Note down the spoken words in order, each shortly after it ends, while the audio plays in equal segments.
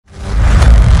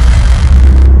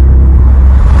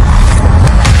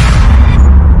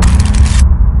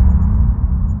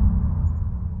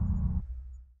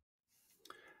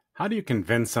How do you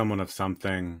convince someone of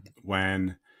something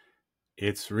when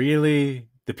it's really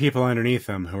the people underneath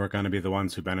them who are going to be the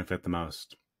ones who benefit the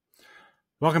most?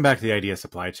 Welcome back to the Idea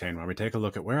Supply Chain, where we take a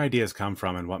look at where ideas come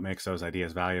from and what makes those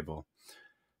ideas valuable.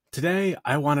 Today,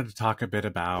 I wanted to talk a bit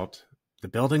about the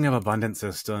building of abundant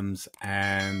systems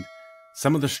and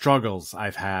some of the struggles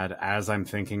I've had as I'm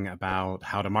thinking about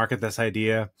how to market this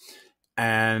idea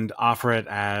and offer it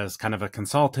as kind of a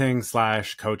consulting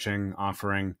slash coaching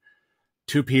offering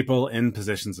to people in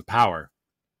positions of power.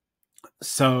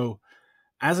 So,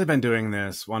 as I've been doing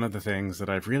this, one of the things that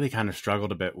I've really kind of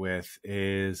struggled a bit with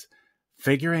is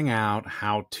figuring out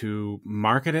how to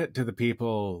market it to the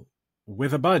people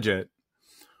with a budget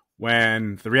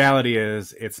when the reality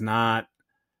is it's not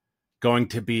going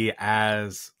to be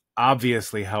as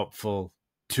obviously helpful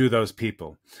to those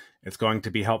people. It's going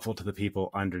to be helpful to the people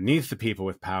underneath the people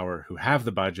with power who have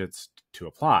the budgets to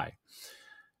apply.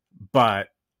 But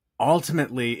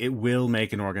ultimately, it will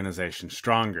make an organization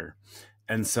stronger.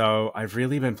 And so I've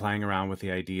really been playing around with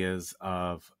the ideas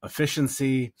of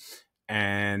efficiency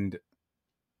and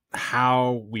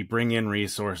how we bring in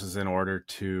resources in order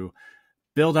to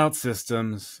build out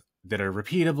systems that are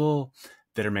repeatable,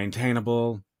 that are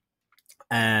maintainable,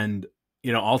 and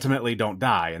ultimately don't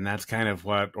die. And that's kind of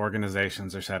what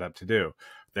organizations are set up to do.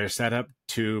 They're set up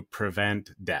to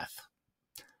prevent death.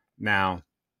 Now,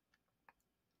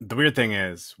 the weird thing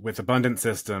is, with abundant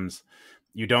systems,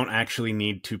 you don't actually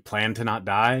need to plan to not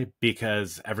die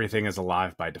because everything is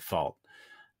alive by default.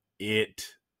 It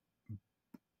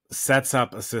sets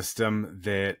up a system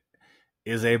that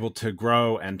is able to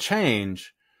grow and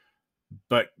change,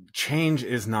 but change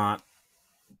is not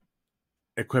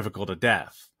equivocal to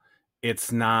death.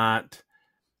 It's not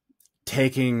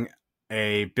taking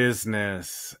a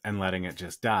business and letting it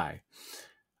just die.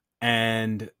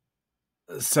 And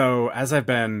so as I've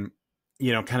been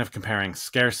kind of comparing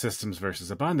scarce systems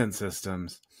versus abundant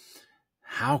systems,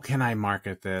 how can I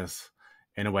market this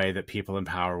in a way that people in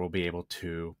power will be able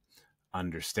to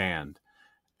understand?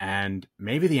 And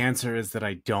maybe the answer is that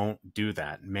I don't do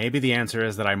that. Maybe the answer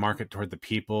is that I market toward the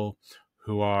people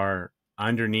who are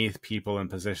underneath people in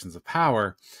positions of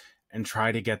power and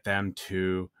try to get them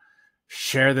to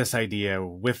share this idea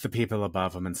with the people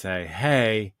above them and say,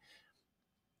 hey,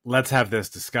 let's have this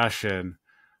discussion.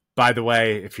 By the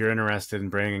way, if you're interested in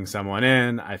bringing someone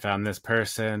in, I found this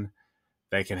person,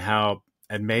 they can help,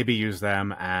 and maybe use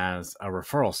them as a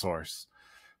referral source.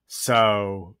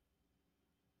 So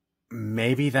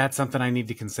maybe that's something I need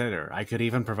to consider. I could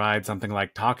even provide something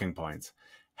like talking points.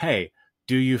 Hey,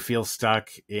 do you feel stuck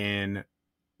in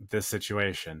this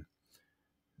situation?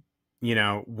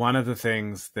 One of the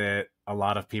things that a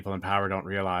lot of people in power don't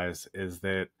realize is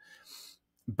that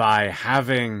by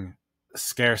having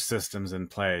scarce systems in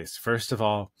place, first of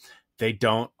all, they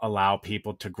don't allow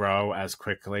people to grow as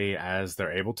quickly as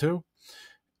they're able to.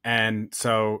 And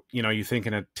so, you think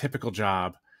in a typical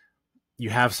job, you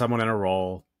have someone in a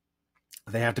role,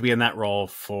 they have to be in that role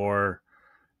for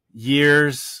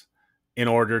years in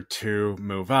order to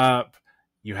move up.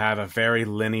 You have a very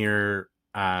linear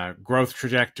growth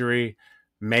trajectory.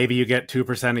 Maybe you get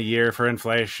 2% a year for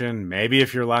inflation. Maybe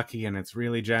if you're lucky and it's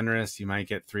really generous, you might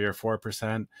get 3 or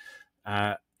 4%,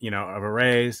 of a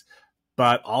raise.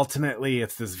 But ultimately,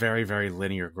 it's this very, very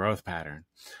linear growth pattern.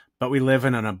 But we live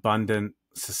in an abundant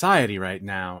society right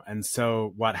now. And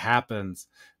so what happens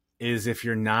is if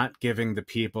you're not giving the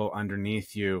people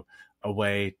underneath you a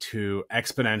way to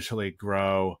exponentially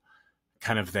grow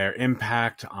kind of their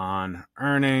impact on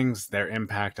earnings, their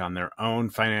impact on their own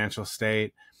financial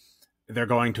state, they're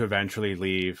going to eventually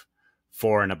leave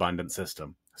for an abundant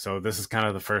system. So this is kind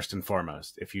of the first and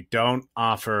foremost. If you don't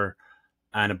offer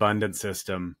an abundant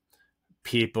system,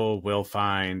 people will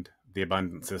find the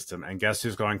abundant system. And guess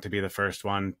who's going to be the first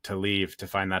one to leave to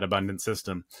find that abundant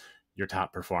system? Your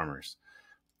top performers.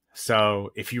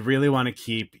 So if you really want to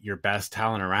keep your best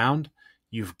talent around,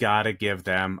 you've got to give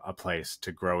them a place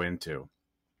to grow into.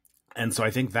 And so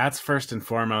I think that's first and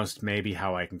foremost maybe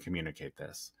how I can communicate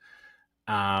this.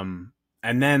 And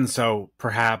then so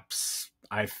perhaps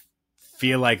I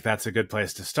feel like that's a good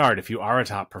place to start. If you are a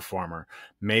top performer,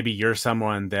 maybe you're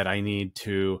someone that I need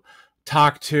to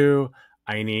talk to.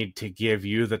 I need to give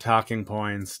you the talking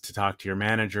points to talk to your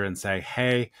manager and say,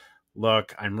 hey,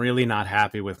 look, I'm really not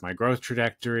happy with my growth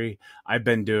trajectory. I've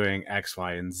been doing X,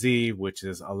 Y, and Z, which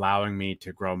is allowing me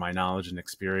to grow my knowledge and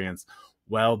experience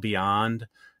well beyond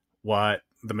what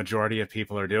the majority of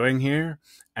people are doing here.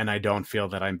 And I don't feel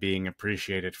that I'm being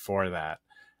appreciated for that.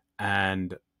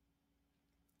 And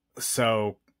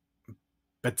so,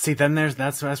 but see, then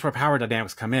that's where power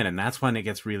dynamics come in. And that's when it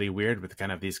gets really weird with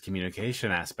kind of these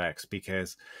communication aspects,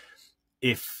 because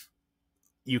if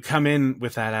you come in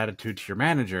with that attitude to your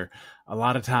manager, a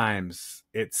lot of times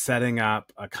it's setting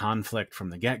up a conflict from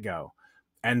the get-go.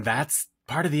 And that's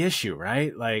part of the issue,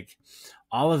 right? Like,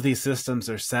 all of these systems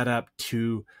are set up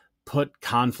to put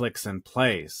conflicts in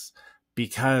place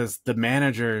because the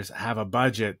managers have a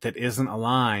budget that isn't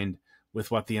aligned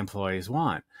with what the employees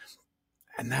want.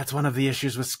 And that's one of the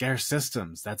issues with scarce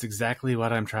systems. That's exactly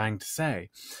what I'm trying to say,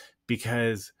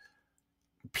 because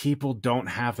people don't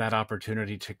have that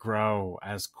opportunity to grow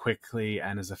as quickly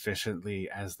and as efficiently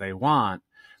as they want.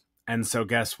 And so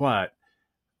guess what?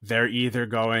 They're either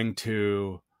going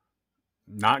to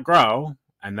not grow,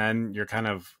 and then you're kind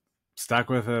of stuck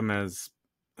with them as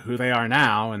who they are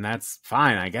now, and that's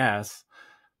fine, I guess.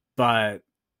 But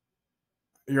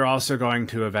you're also going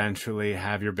to eventually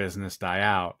have your business die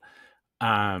out.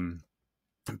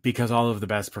 Because all of the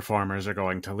best performers are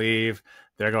going to leave.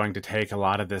 They're going to take a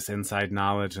lot of this inside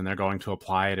knowledge and they're going to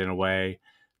apply it in a way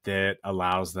that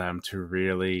allows them to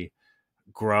really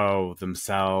grow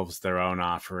themselves, their own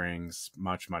offerings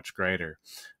much, much greater.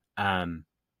 And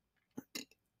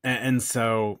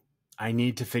so I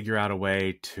need to figure out a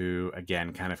way to,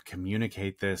 again, kind of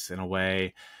communicate this in a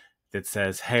way that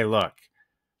says, hey, look,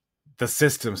 the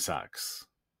system sucks.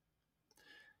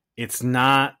 It's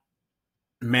not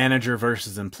manager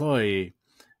versus employee,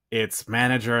 it's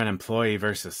manager and employee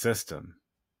versus system.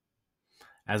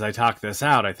 As I talk this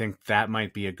out, I think that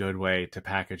might be a good way to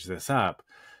package this up.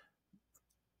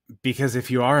 Because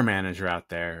if you are a manager out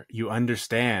there, you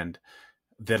understand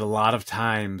that a lot of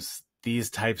times these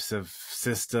types of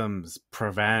systems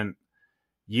prevent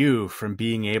you from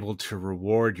being able to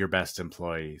reward your best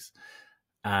employees.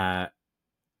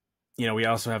 We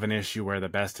also have an issue where the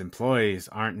best employees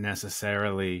aren't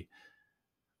necessarily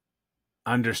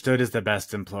understood as the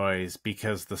best employees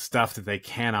because the stuff that they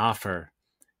can offer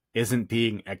isn't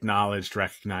being acknowledged,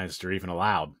 recognized, or even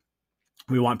allowed.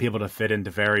 We want people to fit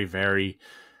into very, very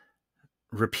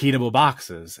repeatable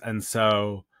boxes. And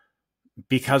so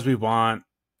because we want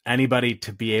anybody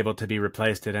to be able to be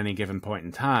replaced at any given point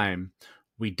in time,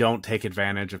 we don't take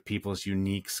advantage of people's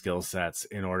unique skill sets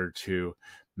in order to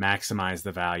maximize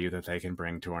the value that they can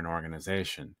bring to an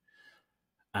organization.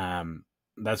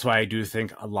 That's why I do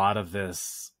think a lot of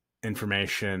this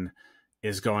information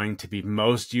is going to be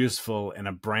most useful in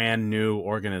a brand new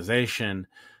organization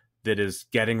that is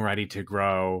getting ready to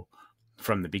grow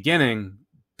from the beginning,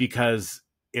 because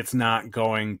it's not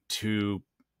going to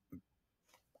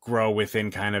grow within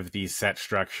kind of these set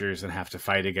structures and have to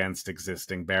fight against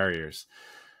existing barriers.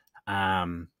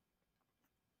 But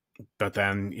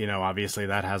then, obviously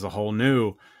that has a whole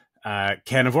new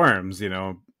can of worms.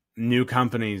 New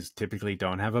companies typically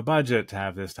don't have a budget to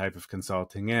have this type of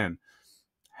consulting in.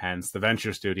 Hence the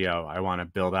venture studio. I want to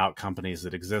build out companies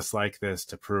that exist like this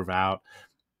to prove out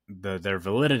their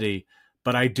validity.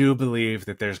 But I do believe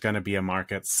that there's going to be a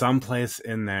market someplace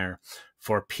in there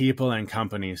for people and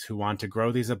companies who want to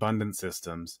grow these abundant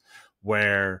systems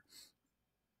where,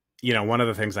 one of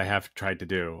the things I have tried to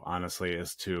do, honestly,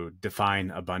 is to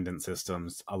define abundant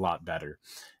systems a lot better.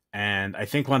 And I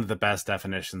think one of the best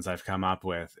definitions I've come up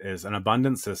with is an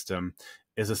abundant system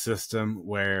is a system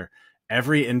where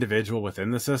every individual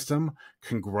within the system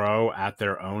can grow at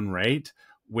their own rate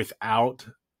without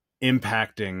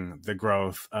impacting the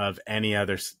growth of any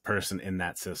other person in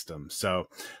that system. So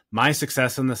my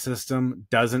success in the system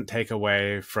doesn't take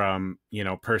away from,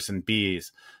 person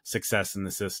B's success in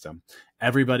the system.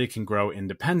 Everybody can grow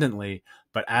independently,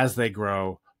 but as they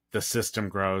grow, the system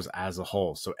grows as a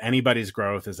whole. So anybody's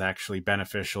growth is actually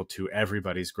beneficial to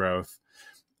everybody's growth.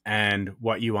 And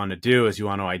what you want to do is you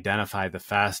want to identify the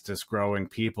fastest growing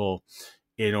people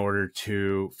in order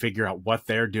to figure out what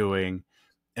they're doing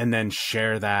and then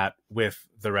share that with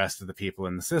the rest of the people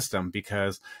in the system,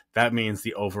 because that means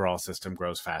the overall system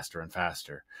grows faster and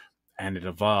faster, and it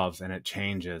evolves and it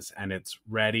changes and it's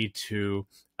ready to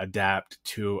adapt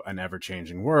to an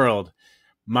ever-changing world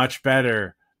much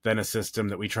better than a system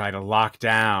that we try to lock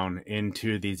down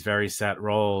into these very set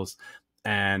roles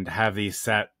and have these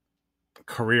set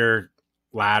career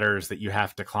ladders that you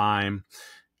have to climb,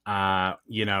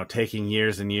 taking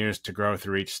years and years to grow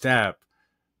through each step.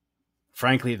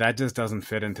 Frankly, that just doesn't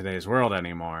fit in today's world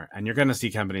anymore. And you're going to see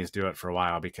companies do it for a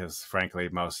while because, frankly,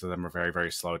 most of them are very,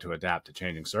 very slow to adapt to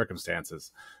changing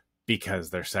circumstances because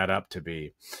they're set up to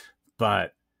be.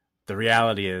 But the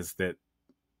reality is that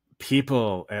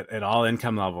people at all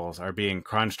income levels are being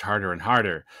crunched harder and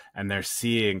harder, and they're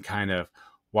seeing kind of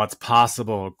what's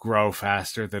possible grow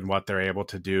faster than what they're able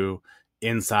to do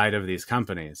inside of these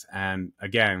companies. And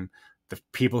again, the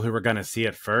people who are going to see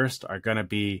it first are going to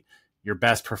be your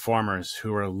best performers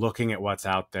who are looking at what's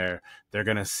out there. They're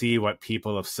going to see what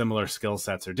people of similar skill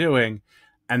sets are doing,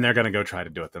 and they're going to go try to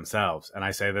do it themselves. And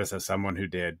I say this as someone who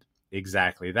did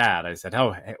exactly that. I said,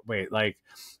 oh, hey, wait, like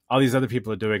all these other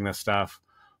people are doing this stuff.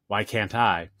 Why can't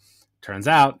I? Turns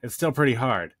out it's still pretty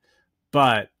hard.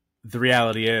 But the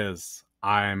reality is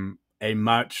I'm a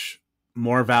much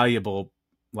more valuable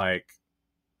like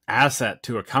asset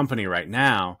to a company right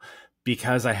now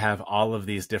because I have all of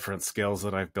these different skills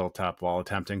that I've built up while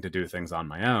attempting to do things on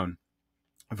my own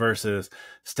versus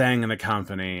staying in the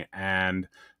company and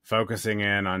focusing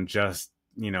in on just,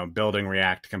 building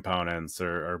React components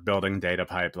or building data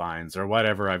pipelines or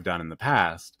whatever I've done in the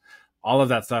past. All of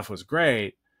that stuff was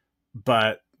great,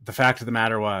 but the fact of the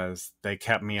matter was they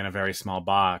kept me in a very small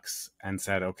box and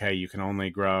said, okay, you can only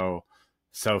grow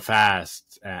so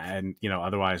fast. And,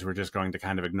 otherwise we're just going to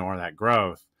kind of ignore that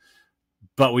growth,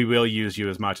 but we will use you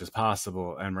as much as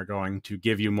possible. And we're going to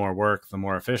give you more work the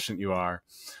more efficient you are.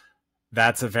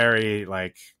 That's a very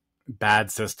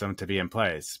bad system to be in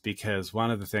place, because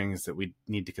one of the things that we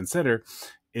need to consider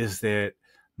is that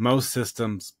most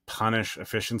systems punish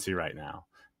efficiency right now.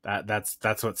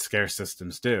 That's what scarce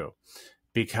systems do.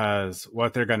 Because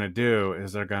what they're going to do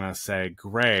is they're going to say,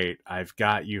 great, I've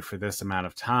got you for this amount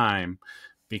of time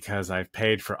because I've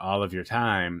paid for all of your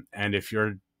time. And if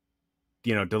you're,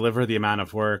 deliver the amount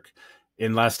of work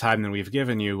in less time than we've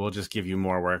given you, we'll just give you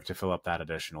more work to fill up that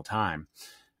additional time.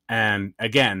 And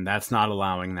again, that's not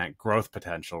allowing that growth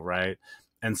potential, right?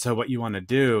 And so what you want to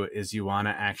do is you want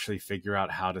to actually figure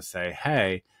out how to say,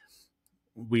 hey,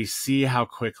 we see how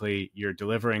quickly you're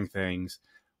delivering things.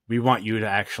 We want you to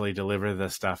actually deliver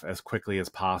this stuff as quickly as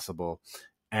possible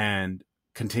and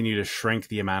continue to shrink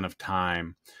the amount of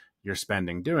time you're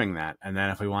spending doing that. And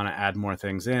then if we want to add more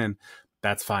things in,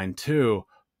 that's fine too.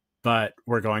 But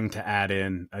we're going to add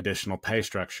in additional pay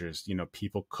structures.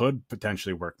 People could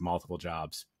potentially work multiple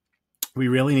jobs. We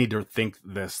really need to think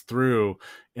this through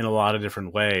in a lot of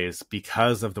different ways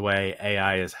because of the way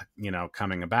AI is,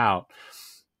 coming about.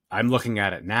 I'm looking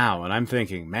at it now and I'm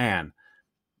thinking, man,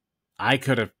 I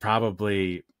could have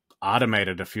probably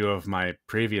automated a few of my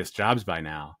previous jobs by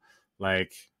now.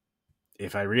 Like,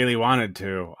 if I really wanted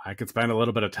to, I could spend a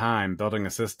little bit of time building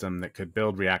a system that could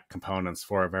build React components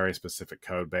for a very specific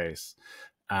code base,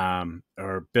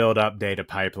 or build up data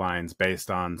pipelines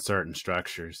based on certain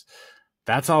structures.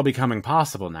 That's all becoming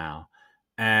possible now.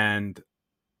 And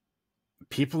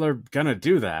people are going to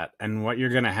do that. And what you're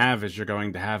going to have is you're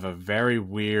going to have a very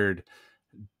weird,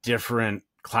 different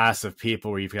class of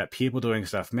people where you've got people doing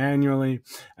stuff manually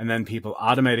and then people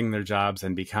automating their jobs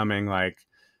and becoming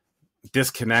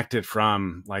disconnected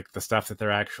from the stuff that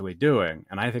they're actually doing.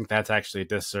 And I think that's actually a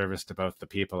disservice to both the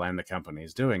people and the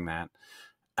companies doing that.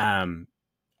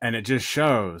 And it just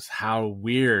shows how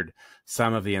weird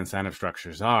some of the incentive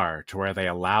structures are to where they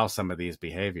allow some of these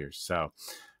behaviors. So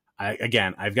I've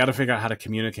got to figure out how to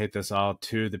communicate this all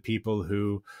to the people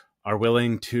who are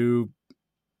willing to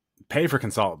pay for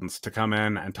consultants to come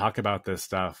in and talk about this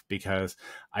stuff, because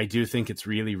I do think it's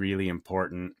really, really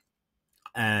important.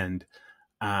 And,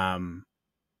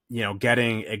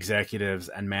 getting executives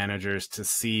and managers to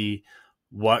see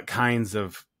what kinds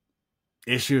of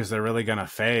issues they're really going to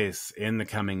face in the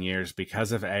coming years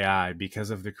because of AI, because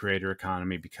of the creator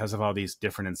economy, because of all these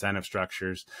different incentive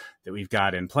structures that we've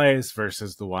got in place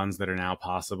versus the ones that are now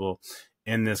possible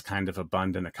in this kind of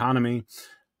abundant economy.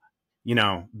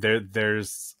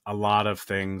 There's a lot of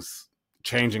things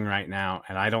changing right now,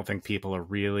 and I don't think people are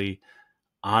really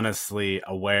honestly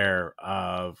aware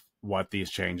of what these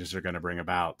changes are going to bring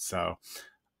about. So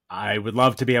I would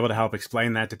love to be able to help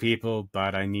explain that to people,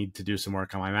 but I need to do some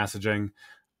work on my messaging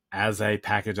as I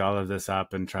package all of this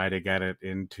up and try to get it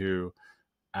into,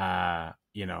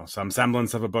 some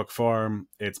semblance of a book form.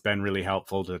 It's been really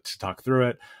helpful to talk through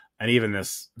it. And even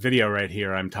this video right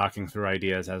here, I'm talking through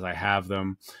ideas as I have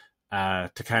them,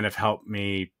 to kind of help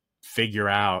me figure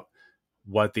out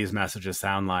what these messages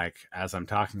sound like as I'm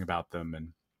talking about them and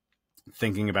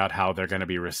thinking about how they're going to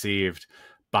be received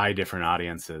by different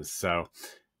audiences. So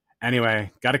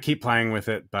anyway, got to keep playing with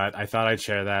it, but I thought I'd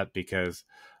share that because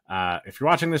if you're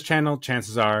watching this channel,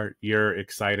 chances are you're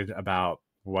excited about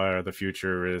where the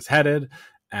future is headed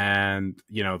and,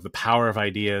 the power of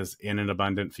ideas in an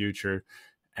abundant future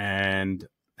and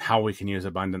how we can use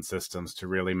abundant systems to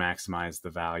really maximize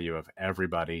the value of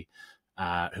everybody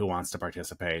who wants to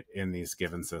participate in these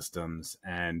given systems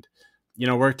and,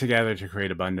 work together to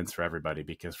create abundance for everybody,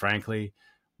 because frankly,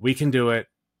 we can do it.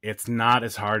 It's not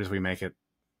as hard as we make it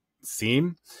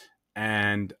seem.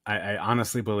 And I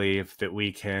honestly believe that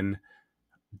we can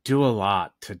do a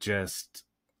lot to just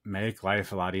make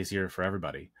life a lot easier for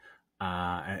everybody.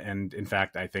 And in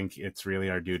fact, I think it's really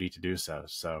our duty to do so.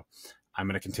 So I'm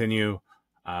going to continue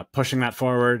pushing that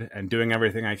forward and doing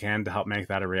everything I can to help make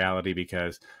that a reality,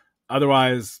 because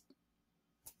otherwise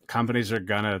companies are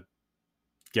going to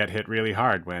get hit really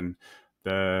hard when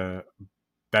the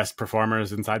best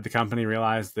performers inside the company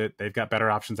realize that they've got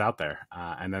better options out there,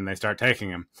 and then they start taking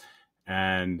them.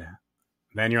 And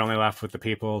then you're only left with the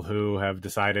people who have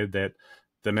decided that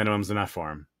the minimum's enough for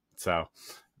them. So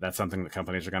that's something that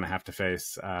companies are going to have to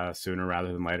face sooner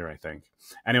rather than later, I think.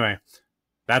 Anyway,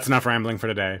 that's enough rambling for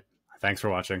today. Thanks for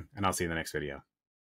watching, and I'll see you in the next video.